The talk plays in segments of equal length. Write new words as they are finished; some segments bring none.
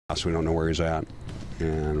So we don't know where he's at,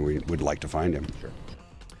 and we would like to find him. Sure.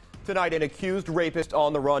 Tonight, an accused rapist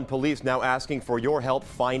on the run. Police now asking for your help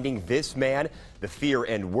finding this man. The fear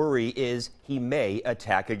and worry is he may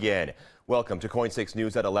attack again. Welcome to KOIN 6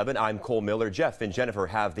 News at 11. I'm Cole Miller. Jeff and Jennifer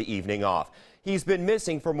have the evening off. He's been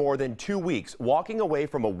missing for more than 2 weeks, walking away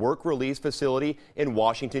from a work release facility in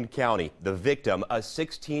Washington County. The victim, a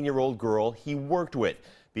 16-year-old girl he worked with.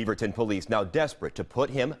 Beaverton police now desperate to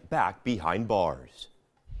put him back behind bars.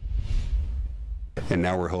 And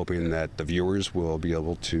now we're hoping that the viewers will be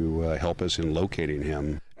able to help us in locating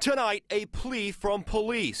him. Tonight, a plea from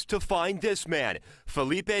police to find this man,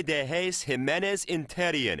 Felipe De Jes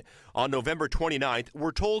Jimenez-Interian. On November 29th,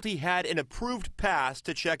 we're told he had an approved pass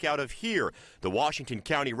to check out of here, the Washington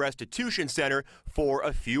County Restitution Center, for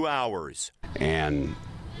a few hours. And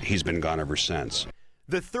he's been gone ever since.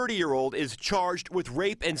 The 30-year-old is charged with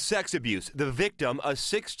rape and sex abuse. The victim, a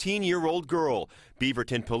 16-year-old girl.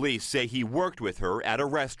 Beaverton police say he worked with her at a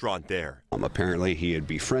restaurant there. Apparently, he had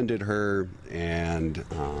befriended her and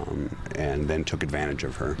then took advantage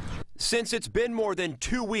of her. Since it's been more than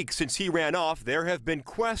 2 weeks since he ran off, there have been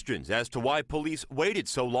questions as to why police waited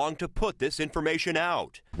so long to put this information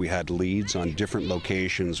out. We had leads on different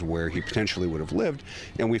locations where he potentially would have lived,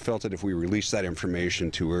 and we felt that if we released that information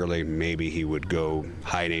too early, maybe he would go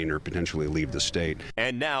hiding or potentially leave the state.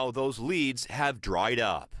 And now those leads have dried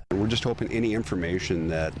up. We're just hoping any information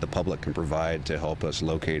that the public can provide to help us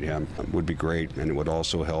locate him would be great, and it would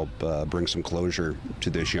also help bring some closure to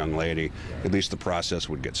this young lady. At least the process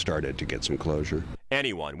would get started to get some closure.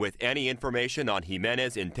 Anyone with any information on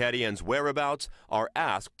Jimenez-Interian's whereabouts are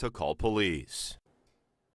asked to call police.